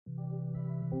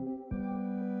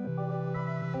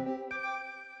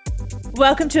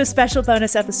Welcome to a special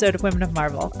bonus episode of Women of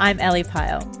Marvel. I'm Ellie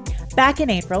Pyle. Back in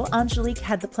April, Angelique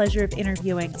had the pleasure of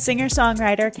interviewing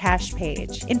singer-songwriter Kaash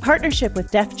Paige. In partnership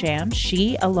with Def Jam,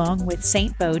 she, along with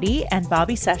Saint Bodie and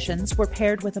Bobby Sessions, were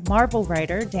paired with a Marvel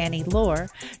writer, Danny Lore,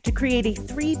 to create a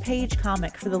 3-page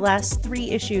comic for the last 3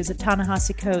 issues of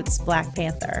Ta-Nehisi Coates' Black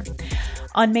Panther.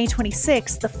 On May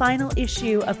 26th, the final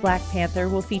issue of Black Panther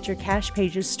will feature Kaash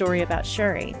Paige's story about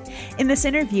Shuri. In this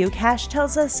interview, Kaash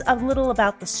tells us a little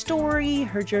about the story,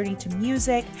 her journey to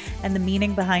music, and the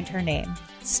meaning behind her name.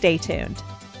 Stay tuned.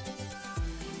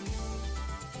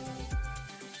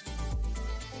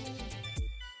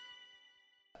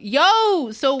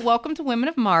 Yo, so welcome to Women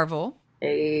of Marvel.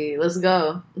 Hey, let's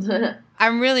go.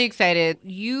 I'm really excited.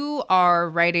 You are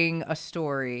writing a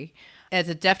story as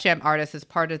a Def Jam artist as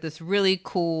part of this really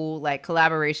cool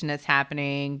collaboration that's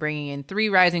happening, bringing in 3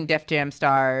 rising Def Jam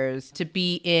stars to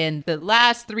be in the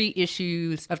last 3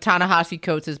 issues of Ta-Nehisi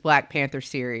Coates' Black Panther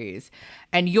series.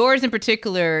 And yours in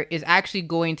particular is actually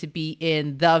going to be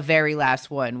in the very last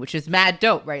one, which is mad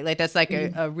dope, right? That's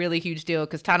a really huge deal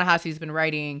because Ta-Nehisi's been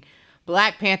writing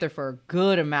Black Panther for a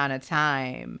good amount of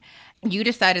time. You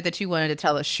decided that you wanted to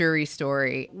tell a Shuri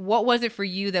story. What was it for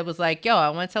you that was like, yo,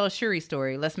 I want to tell a Shuri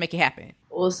story. Let's make it happen.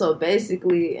 Well, so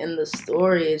basically in the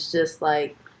story, it's just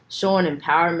showing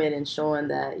empowerment and showing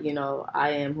that, I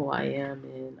am who I am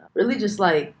and really just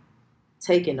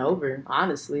taking over,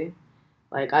 honestly.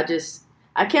 I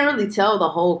can't really tell the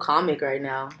whole comic right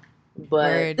now,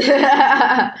 but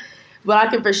but I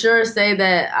can for sure say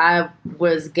that I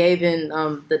was given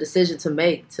the decision to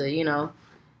make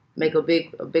make a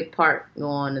big part go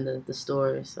on in the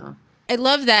story. So I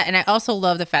love that. And I also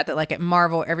love the fact that at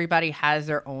Marvel, everybody has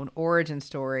their own origin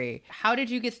story. How did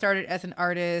you get started as an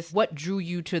artist? What drew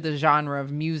you to the genre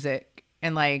of music?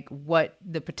 And what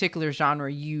the particular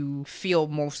genre you feel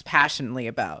most passionately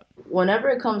about? Whenever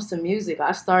it comes to music,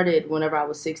 I started whenever I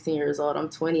was 16 years old. I'm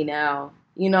 20 now.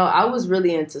 I was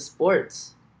really into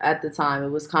sports at the time. It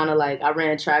was kind of I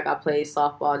ran track, I played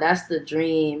softball. That's the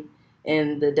dream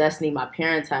and the destiny my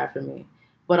parents had for me.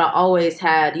 But I always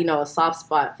had, a soft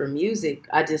spot for music.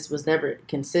 I just was never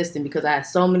consistent because I had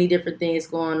so many different things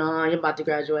going on. You're about to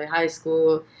graduate high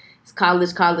school. It's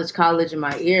college in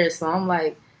my ears. So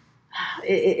I'm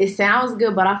it sounds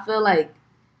good, but I feel I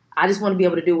just want to be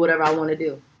able to do whatever I want to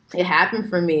do. It happened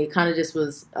for me. It kind of just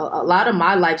was, a lot of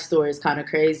my life story is kind of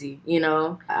crazy,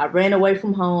 I ran away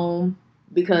from home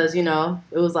because, it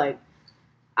was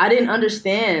I didn't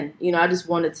understand, I just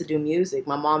wanted to do music.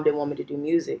 My mom didn't want me to do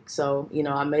music. So,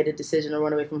 I made a decision to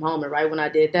run away from home. And right when I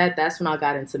did that, that's when I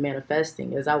got into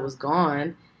manifesting. As I was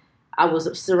gone, I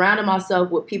was surrounding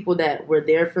myself with people that were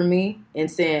there for me and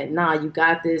saying, nah, you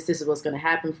got this. This is what's going to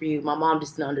happen for you. My mom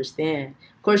just didn't understand.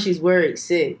 Of course, she's worried,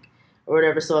 sick or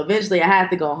whatever. So eventually I had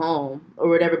to go home or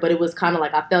whatever. But it was kind of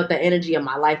I felt the energy of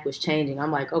my life was changing.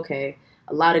 I'm okay,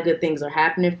 a lot of good things are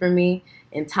happening for me.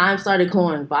 And time started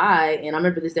going by, and I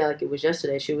remember this day it was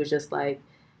yesterday. She was just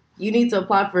you need to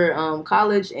apply for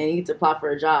college, and you need to apply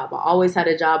for a job. I always had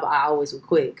a job, but I always would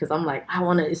quit because I'm I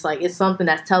want to, it's something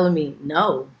that's telling me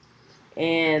no.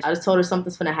 And I just told her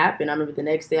something's going to happen. I remember the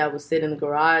next day I was sitting in the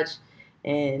garage,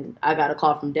 and I got a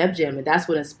call from Def Jam, and that's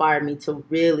what inspired me to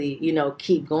really,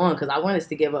 keep going because I wanted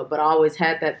to give up. But I always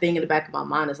had that thing in the back of my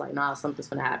mind. It's nah, something's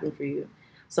going to happen for you.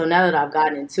 So now that I've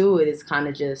gotten into it, it's kind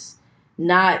of just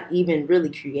not even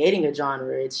really creating a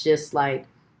genre. It's just I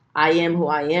am who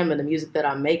I am, and the music that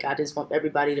I make, I just want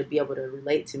everybody to be able to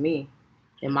relate to me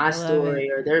and my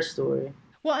story or their story.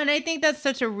 Well, and I think that's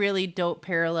such a really dope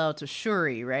parallel to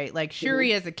Shuri, right?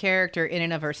 Shuri as a character in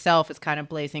and of herself is kind of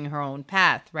blazing her own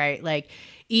path, right?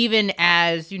 Even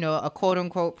as, a quote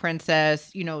unquote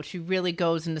princess, she really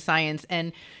goes into science.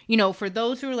 And, for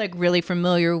those who are really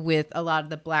familiar with a lot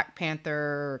of the Black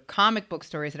Panther comic book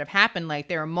stories that have happened,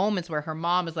 there are moments where her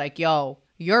mom is yo,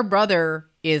 your brother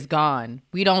is gone.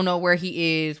 We don't know where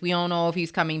he is. We don't know if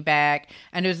he's coming back.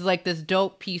 And there's this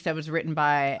dope piece that was written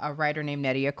by a writer named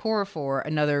Nnedi Okorafor,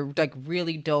 another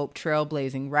really dope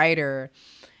trailblazing writer.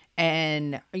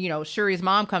 And, Shuri's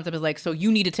mom comes up and is so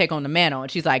you need to take on the mantle.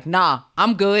 And she's nah,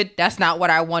 I'm good. That's not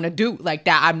what I want to do. That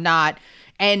I'm not.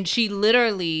 And she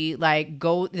literally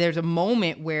there's a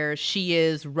moment where she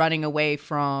is running away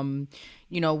from,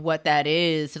 what that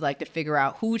is to figure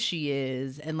out who she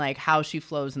is and how she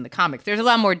flows in the comics. There's a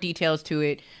lot more details to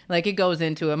it. It goes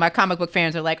into it. My comic book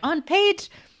fans are on page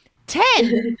 10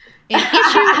 in issue.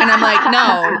 And I'm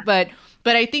no,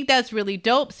 but I think that's really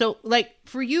dope. So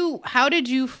for you, how did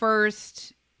you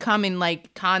first come in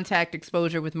contact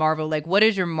exposure with Marvel? What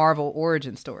is your Marvel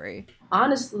origin story?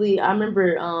 Honestly, I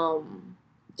remember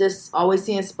just always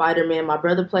seeing Spider-Man. My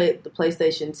brother played the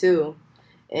PlayStation 2.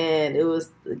 And it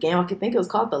was the game, I think it was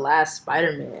called The Last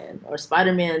Spider-Man or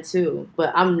Spider-Man 2.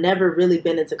 But I've never really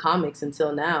been into comics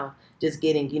until now, just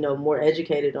getting, more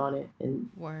educated on it and,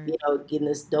 Word. getting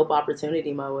this dope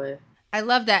opportunity my way. I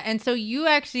love that. And so you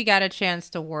actually got a chance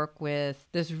to work with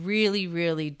this really,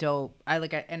 really dope.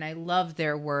 And I love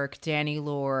their work, Danny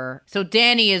Lore. So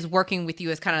Danny is working with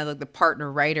you as kind of like the partner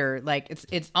writer. Like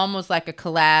it's almost like a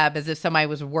collab, as if somebody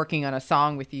was working on a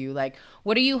song with you. Like,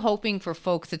 what are you hoping for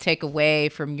folks to take away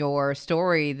from your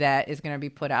story that is going to be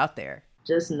put out there?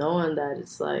 Just knowing that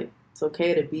it's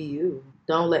okay to be you.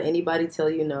 Don't let anybody tell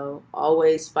you no.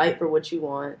 Always fight for what you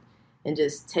want. And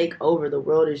just take over. The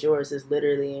world is yours. It's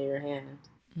literally in your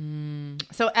hand.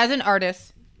 So as an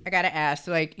artist, I got to ask,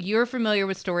 like, you're familiar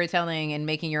with storytelling and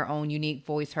making your own unique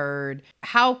voice heard.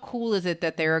 How cool is it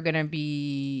that there are going to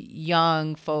be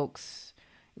young folks,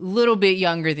 a little bit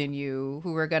younger than you,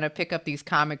 who are going to pick up these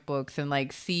comic books and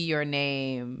like see your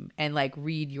name and like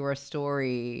read your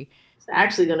story? It's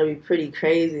actually going to be pretty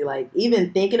crazy. Like,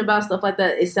 even thinking about stuff like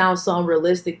that, it sounds so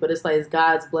unrealistic, but it's like it's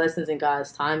God's blessings and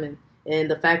God's timing.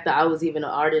 And the fact that I was even an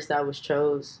artist that was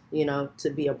chose, to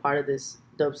be a part of this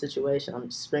dope situation, I'm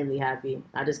extremely happy.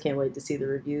 I just can't wait to see the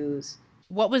reviews.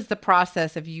 What was the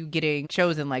process of you getting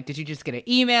chosen? Like, did you just get an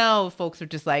email? Folks were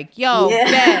just like, yo,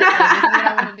 bet. Like, this is what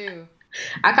I want to do.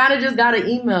 I kind of just got an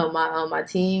email. My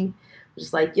team was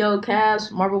just like, yo,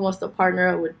 Kaash, Marvel wants to partner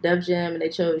up with Def Jam, and they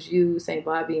chose you, St.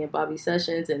 Bobby, and Bobby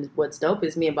Sessions. And what's dope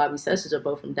is me and Bobby Sessions are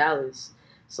both from Dallas.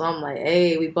 So I'm like,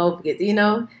 hey, we both get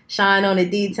to, shine on the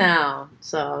D-Town.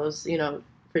 So I was,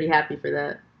 pretty happy for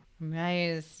that.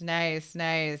 Nice.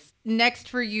 Next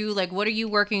for you, like, what are you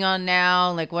working on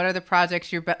now? Like, what are the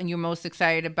projects you're most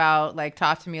excited about? Like,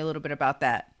 talk to me a little bit about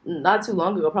that. Not too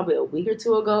long ago, probably a week or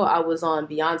two ago, I was on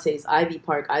Beyonce's Ivy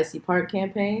Park, Icy Park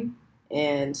campaign.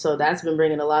 And so that's been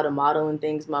bringing a lot of modeling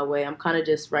things my way. I'm kind of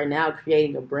just right now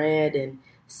creating a brand and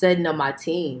setting up my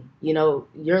team.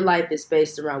 Your life is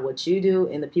based around what you do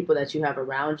and the people that you have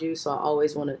around you. So I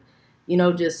always want to,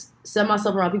 just set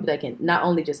myself around people that can not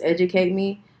only just educate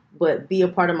me, but be a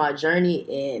part of my journey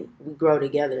and we grow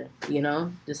together,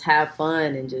 just have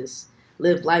fun and just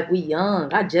live life. We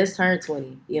young. I just turned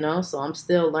 20, so I'm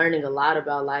still learning a lot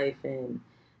about life and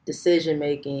decision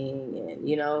making and,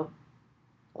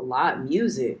 a lot of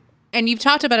music. And you've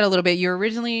talked about it a little bit. You're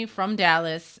originally from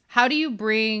Dallas. How do you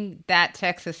bring that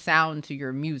Texas sound to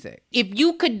your music? If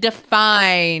you could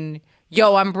define,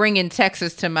 I'm bringing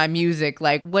Texas to my music,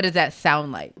 like, what does that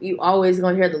sound like? You always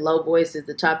going to hear the low voices,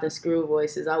 the chopped and screw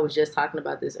voices. I was just talking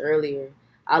about this earlier.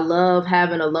 I love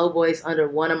having a low voice under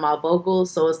one of my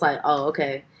vocals. So it's like, oh,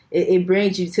 okay. It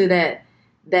brings you to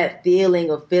that feeling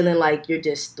of feeling like you're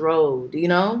just thrilled,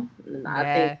 And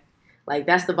I think, like,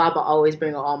 that's the vibe I always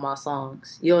bring on all my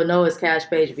songs. You'll know it's Kaash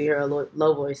Paige if you hear a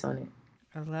low voice on it.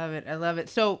 I love it.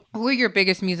 So who are your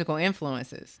biggest musical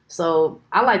influences? So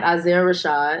I like Isaiah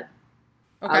Rashad.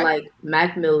 Okay. I like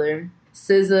Mac Miller,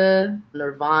 SZA,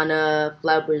 Nirvana,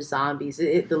 Flatbush Zombies.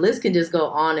 The list can just go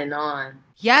on and on.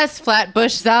 Yes,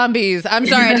 Flatbush Zombies. I'm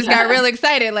sorry, I just got real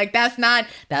excited. Like, that's not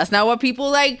what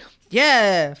people like.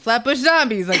 Yeah, Flatbush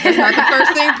Zombies. Like, that's not the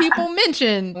first thing people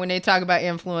mention when they talk about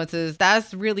influences.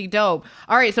 That's really dope.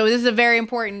 All right, so this is a very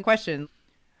important question.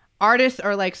 Artists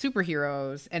are like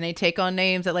superheroes and they take on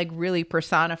names that like really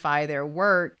personify their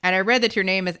work. And I read that your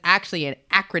name is actually an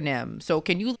acronym. So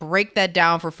can you break that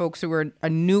down for folks who are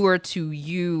newer to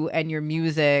you and your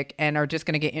music and are just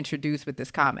going to get introduced with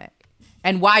this comic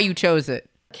and why you chose it?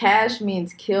 Kaash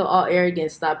means kill all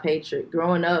arrogance, stop hatred.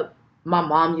 Growing up, my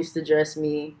mom used to dress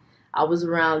me. I was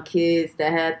around kids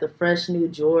that had the fresh new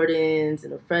Jordans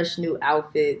and the fresh new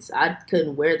outfits. I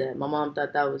couldn't wear that. My mom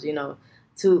thought that was,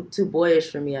 too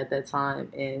boyish for me at that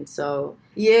time. And so,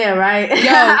 yeah, right.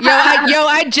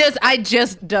 I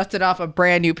just dusted off a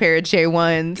brand new pair of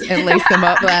J1s and laced them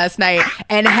up last night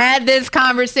and had this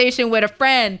conversation with a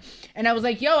friend. And I was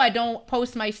like, I don't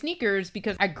post my sneakers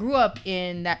because I grew up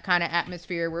in that kind of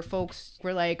atmosphere where folks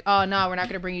were like, oh, no, we're not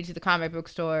going to bring you to the comic book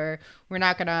store.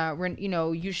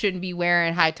 You shouldn't be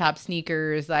wearing high top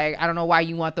sneakers. Like, I don't know why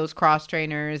you want those cross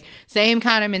trainers. Same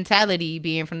kind of mentality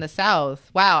being from the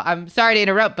South. Wow. I'm sorry to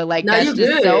interrupt, but like, that's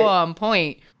just so on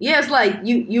point. Yeah, it's like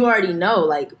you already know,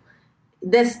 like,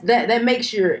 that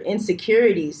makes your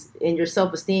insecurities and your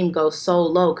self-esteem go so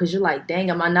low because you're like, dang,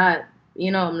 am I not,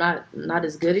 I'm not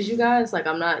as good as you guys. Like,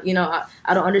 I'm not,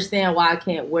 I don't understand why I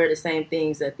can't wear the same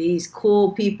things that these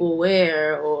cool people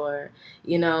wear or,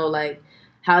 like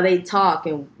how they talk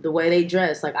and the way they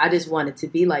dress. Like, I just wanted to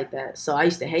be like that. So I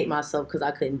used to hate myself because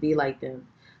I couldn't be like them.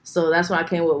 So that's when I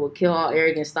came with kill all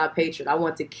arrogance, stop hatred. I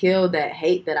want to kill that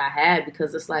hate that I had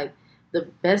because it's like the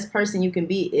best person you can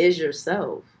be is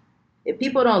yourself. if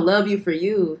people don't love you for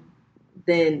you,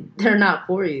 then they're not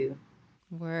for you.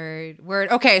 Word.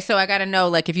 Okay, so I gotta know,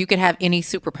 like, if you could have any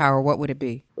superpower, what would it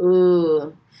be?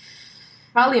 Ooh,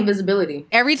 probably invisibility.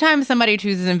 Every time somebody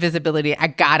chooses invisibility, I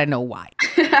gotta know why.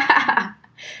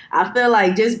 I feel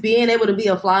like just being able to be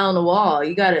a fly on the wall,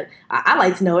 I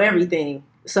like to know everything.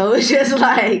 So it's just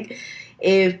like,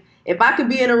 if I could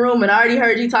be in a room and I already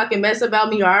heard you talking mess about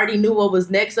me, or I already knew what was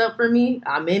next up for me,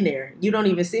 I'm in there. You don't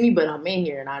even see me, but I'm in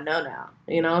here and I know now,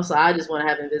 So I just want to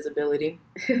have invisibility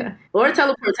or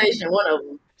teleportation, one of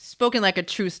them. Spoken like a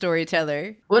true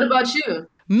storyteller. What about you?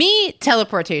 Me,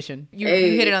 teleportation. You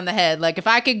hit it on the head. Like, if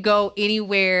I could go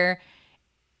anywhere,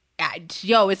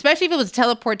 especially if it was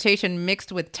teleportation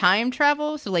mixed with time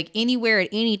travel, so like anywhere at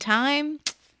any time.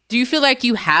 Do you feel like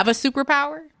you have a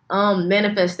superpower?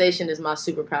 Manifestation is my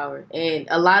superpower, and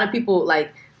a lot of people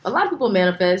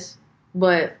manifest,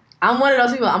 but I'm one of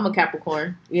those people. I'm a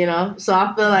Capricorn, so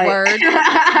I feel like Word.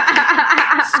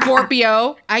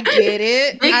 Scorpio, I get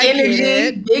it. Big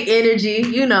energy.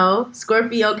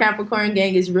 Scorpio Capricorn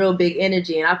gang is real big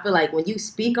energy, and I feel like when you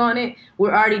speak on it,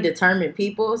 we're already determined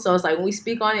people. So it's like when we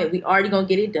speak on it, we already gonna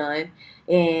get it done,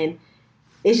 and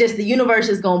it's just the universe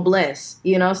is gonna bless,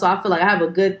 So I feel like I have a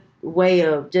good way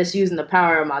of just using the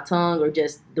power of my tongue, or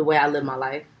just the way I live my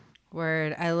life.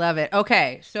 Word. I love it.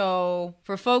 Okay. So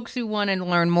for folks who want to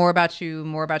learn more about you,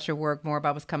 more about your work, more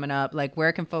about what's coming up, like,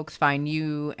 where can folks find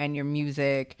you and your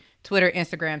music? Twitter,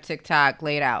 Instagram, TikTok,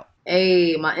 lay it out.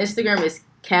 Hey, my Instagram is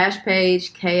Kaash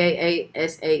Paige,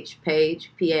 Kaash Paige,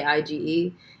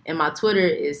 Paige. And my Twitter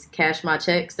is Cash My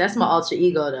Checks. That's my alter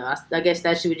ego, though. I guess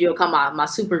that's what you'll call my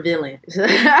super villain. So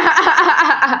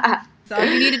all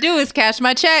you need to do is cash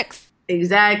my checks.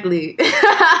 Exactly.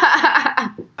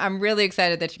 I'm really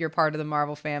excited that you're part of the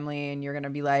Marvel family and you're going to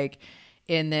be like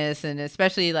in this, and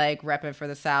especially like repping for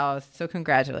the South. So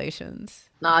congratulations.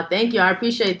 Nah, thank you. I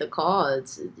appreciate the call.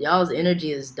 Y'all's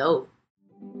energy is dope.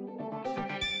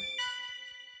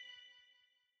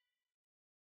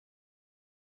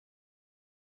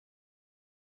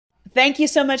 Thank you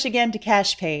so much again to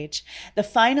Kaash Paige. The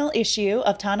final issue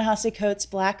of Ta-Nehisi Coates'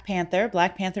 Black Panther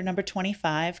number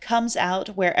 25, comes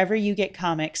out wherever you get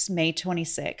comics May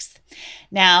 26th.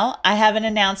 Now, I have an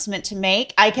announcement to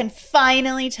make. I can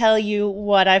finally tell you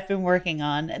what I've been working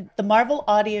on. The Marvel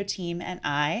audio team and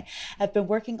I have been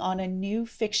working on a new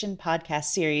fiction podcast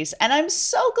series, and I'm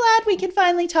so glad we can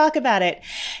finally talk about it.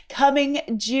 Coming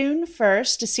June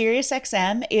 1st to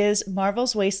SiriusXM is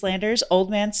Marvel's Wastelanders, Old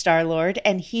Man Star-Lord,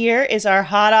 and here is our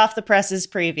hot off the presses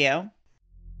preview.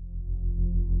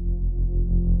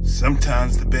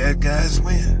 Sometimes the bad guys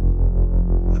win.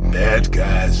 The bad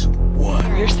guys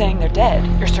won. You're saying they're dead.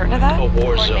 You're certain of that? A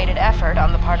war zone. Coordinated effort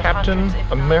on the part of Captain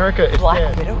hundreds. America is Black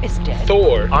dead. Widow is dead.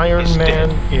 Thor Iron is Man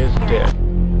dead. is dead.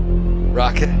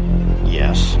 Rocket?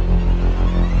 Yes.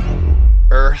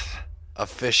 Earth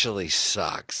officially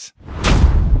sucks.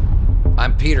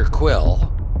 I'm Peter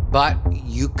Quill, but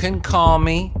you can call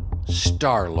me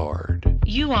Star-Lord.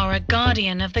 You are a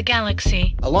guardian of the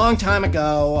galaxy. A long time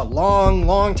ago,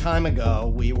 long time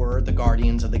ago, we were the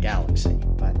Guardians of the Galaxy.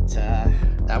 But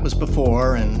that was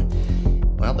before, and,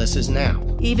 well, this is now.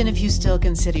 Even if you still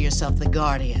consider yourself the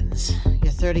Guardians,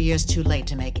 you're 30 years too late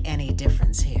to make any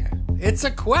difference here. It's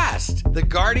a quest. The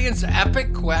Guardians'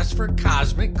 epic quest for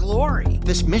cosmic glory.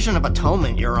 This mission of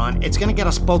atonement you're on, it's gonna get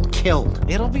us both killed.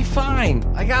 It'll be fine.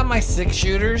 I got my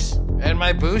 6-shooters and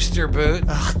my booster boot.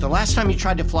 Ugh, the last time you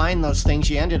tried to fly in those things,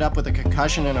 you ended up with a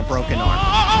concussion and a broken arm.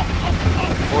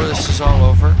 Before this is all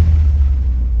over,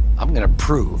 I'm gonna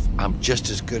prove I'm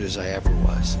just as good as I ever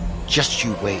was. Just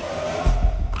you wait.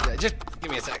 Just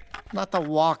give me a sec. Not the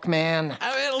Walkman.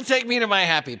 It'll take me to my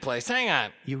happy place. Hang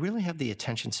on. You really have the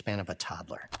attention span of a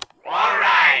toddler. All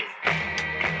right.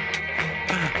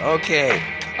 Okay,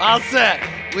 all set.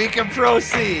 We can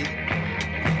proceed.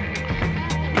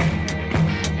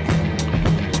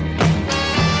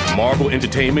 Marvel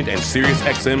Entertainment and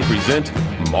SiriusXM present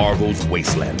Marvel's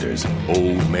Wastelanders,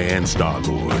 Old Man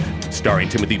Star-Lord. Starring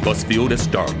Timothy Busfield as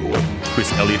Star-Lord,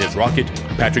 Chris Elliott as Rocket,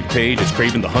 Patrick Page as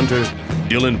Kraven the Hunter,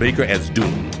 Dylan Baker as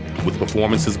Doom, with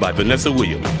performances by Vanessa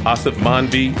Williams, Asif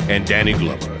Manvi, and Danny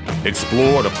Glover.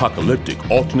 Explore the apocalyptic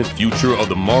alternate future of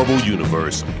the Marvel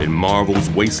Universe in Marvel's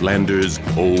Wastelanders,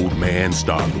 Old Man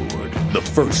Star-Lord. The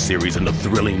first series in the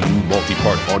thrilling new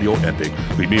multi-part audio epic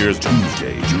premieres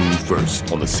Tuesday, June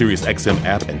 1st on the SiriusXM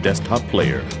app and desktop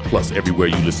player, plus everywhere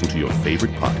you listen to your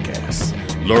favorite podcasts.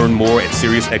 Learn more at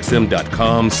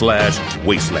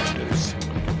SiriusXM.com/Wastelanders.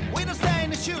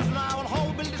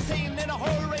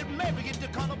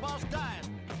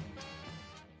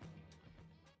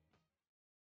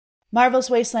 Marvel's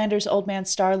Wastelanders Old Man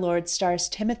Star-Lord stars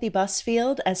Timothy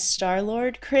Busfield as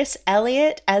Star-Lord, Chris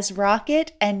Elliott as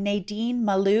Rocket, and Nadine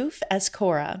Malouf as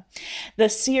Cora. The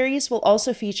series will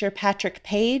also feature Patrick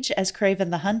Paige as Kraven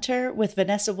the Hunter, with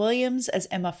Vanessa Williams as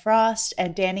Emma Frost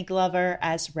and Danny Glover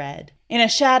as Red. In a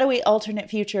shadowy alternate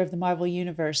future of the Marvel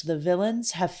Universe, the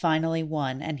villains have finally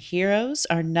won, and heroes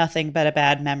are nothing but a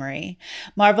bad memory.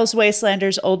 Marvel's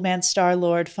Wastelanders Old Man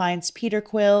Star-Lord finds Peter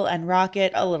Quill and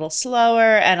Rocket a little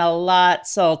slower and a lot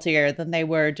saltier than they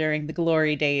were during the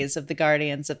glory days of the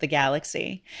Guardians of the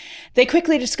Galaxy. They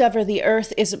quickly discover the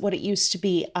Earth isn't what it used to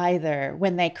be either,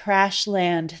 when they crash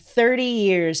land 30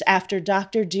 years after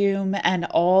Doctor Doom and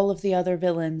all of the other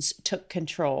villains took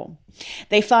control.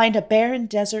 They find a barren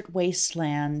desert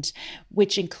wasteland,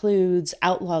 which includes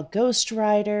outlaw ghost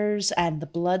riders and the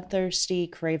bloodthirsty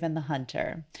Kraven the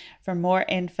Hunter. For more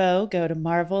info, go to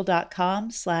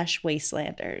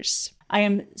marvel.com/wastelanders. I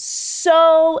am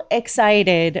so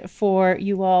excited for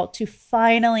you all to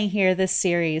finally hear this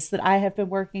series that I have been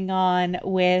working on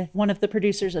with one of the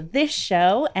producers of this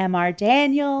show, M.R.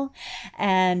 Daniel,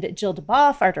 and Jill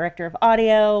DeBoff, our director of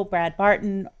audio, Brad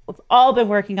Barton. We've all been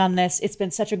working on this. It's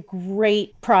been such a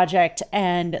great project,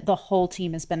 and the whole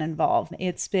team has been involved.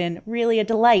 It's been really a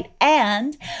delight,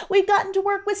 and we've gotten to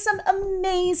work with some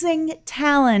amazing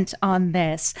talent on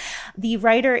this. The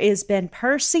writer is Ben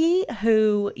Percy,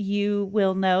 who you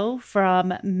will know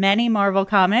from many Marvel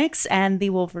comics and the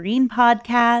Wolverine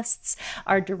podcasts.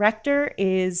 Our director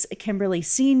is Kimberly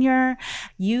Senior.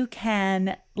 You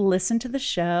can listen to the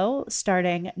show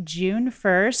starting June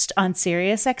 1st on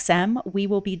SiriusXM. We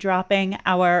will be dropping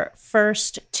our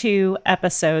first 2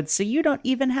 episodes, so you don't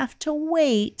even have to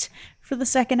wait for the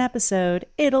second episode.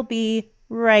 It'll be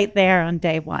right there on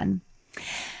day 1.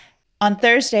 On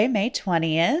Thursday, May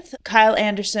 20th, Kyle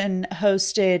Anderson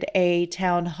hosted a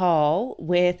town hall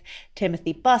with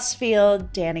Timothy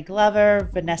Busfield, Danny Glover,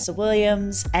 Vanessa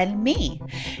Williams, and me.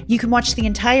 You can watch the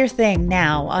entire thing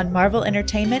now on Marvel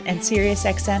Entertainment and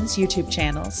SiriusXM's YouTube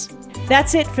channels.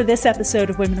 That's it for this episode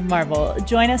of Women of Marvel.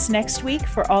 Join us next week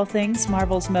for all things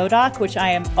Marvel's MODOK, which I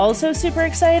am also super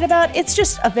excited about. It's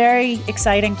just a very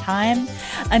exciting time.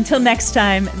 Until next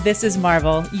time, this is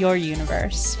Marvel, your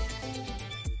universe.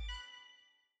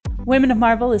 Women of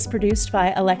Marvel is produced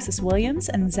by Alexis Williams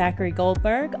and Zachary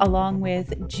Goldberg, along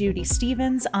with Judy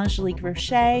Stevens, Angelique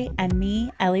Roche, and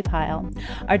me, Ellie Pyle.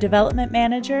 Our development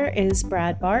manager is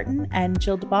Brad Barton, and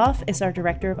Jill DeBoff is our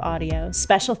director of audio.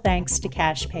 Special thanks to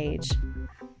Kaash Paige.